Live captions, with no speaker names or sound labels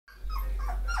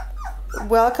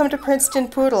Welcome to Princeton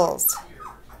Poodles.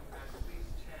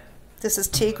 This is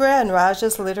Tigre and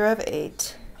Raja's litter of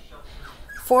 8.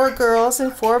 4 girls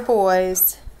and 4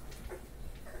 boys.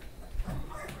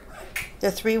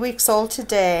 They're 3 weeks old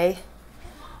today.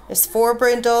 There's 4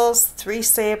 brindles, 3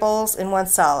 sables, and 1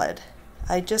 solid.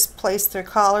 I just placed their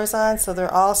collars on, so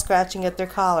they're all scratching at their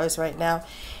collars right now.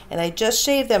 And I just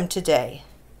shaved them today.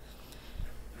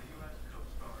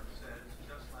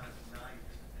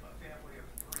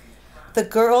 The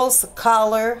girls'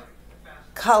 collar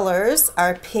colors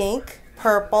are pink,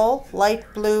 purple,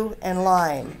 light blue, and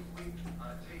lime.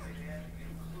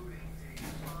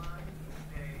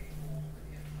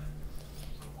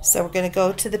 So we're going to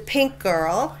go to the pink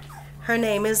girl. Her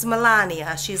name is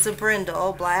Melania. She's a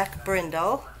brindle, black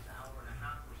brindle.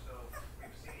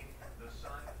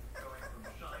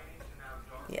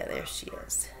 Yeah, there she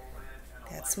is.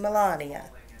 That's Melania.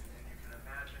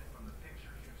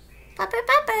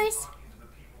 Puppers.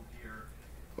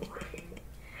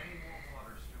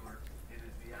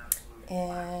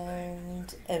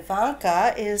 And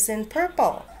Ivanka is in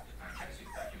purple.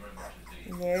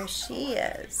 There she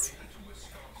is.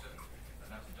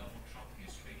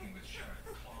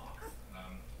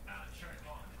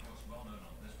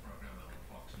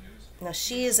 Now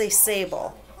she is a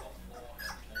sable.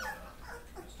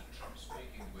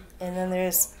 And then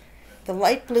there's the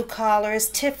light blue collar is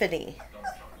Tiffany.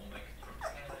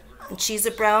 And she's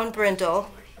a brown brindle.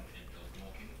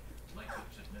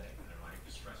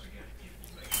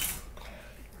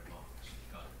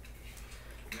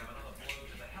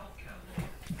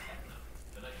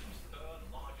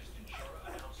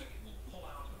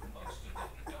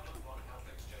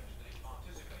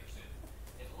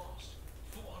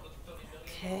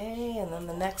 Okay, and then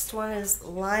the next one is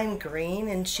lime green,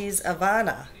 and she's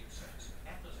Ivana.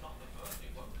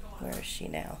 Where is she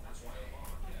now?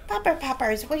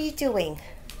 Puppers, what are you doing?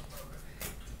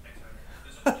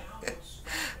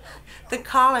 The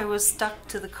collar was stuck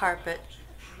to the carpet.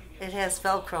 It has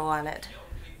Velcro on it.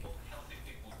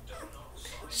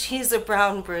 She's a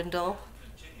brown brindle.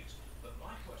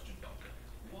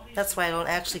 That's why I don't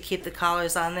actually keep the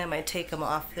collars on them. I take them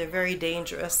off. They're very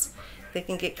dangerous. They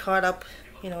can get caught up,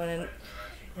 you know,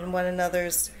 in one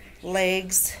another's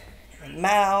legs and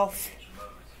mouth.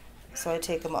 So I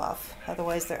take them off.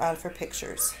 Otherwise, they're on for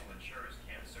pictures.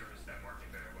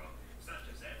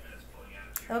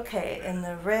 Okay, and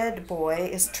the red boy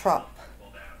is Trump.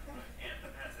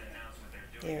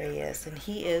 There he is, and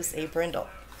he is a brindle.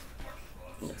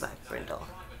 The black brindle.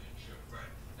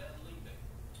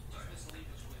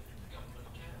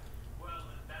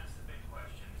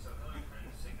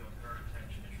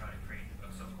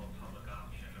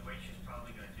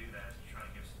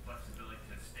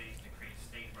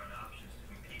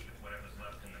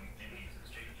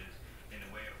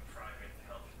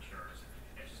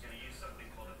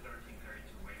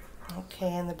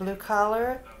 Okay, and the blue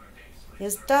collar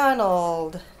is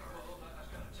Donald.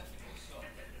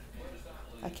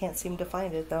 I can't seem to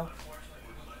find it though.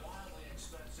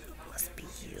 Must be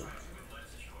you.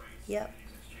 Yep.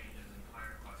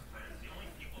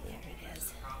 There it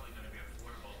is.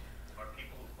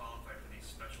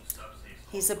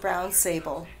 He's a brown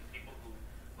sable.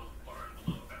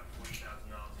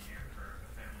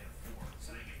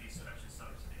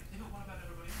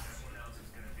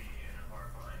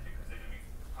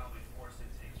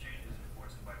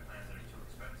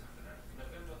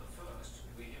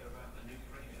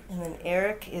 And then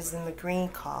Eric is in the green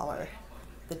collar,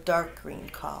 the dark green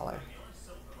collar.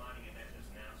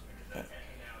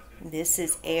 This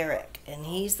is Eric, and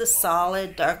he's the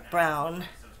solid dark brown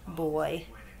boy.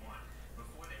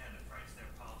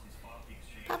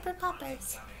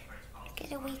 Puppers,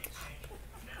 gotta wake up.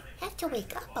 Have to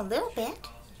wake up a little bit.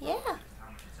 Yeah.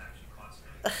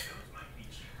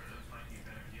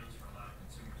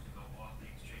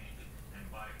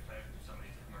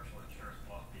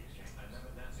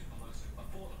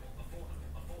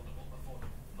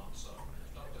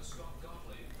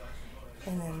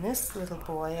 And then this little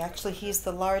boy, actually he's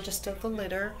the largest of the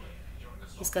litter.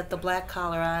 He's got the black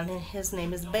collar on, and his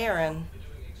name is Baron.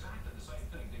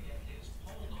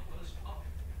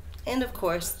 And of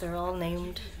course, they're all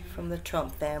named from the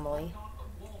Trump family.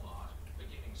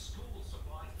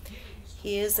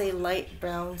 He is a light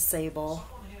brown sable.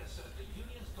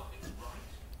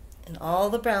 And all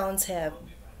the browns have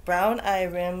brown eye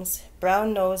rims,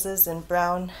 brown noses, and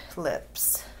brown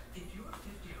lips.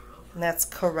 And that's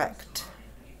correct.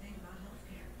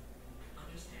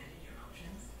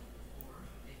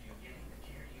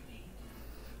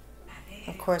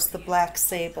 Of course, the black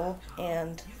sable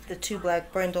and the 2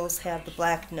 black brindles have the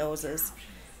black noses.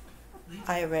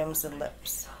 eye rims and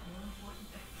lips.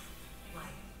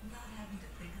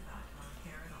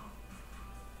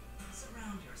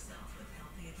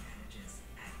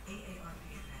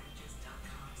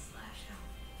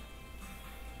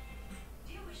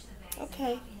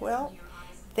 Okay, well,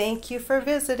 thank you for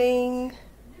visiting.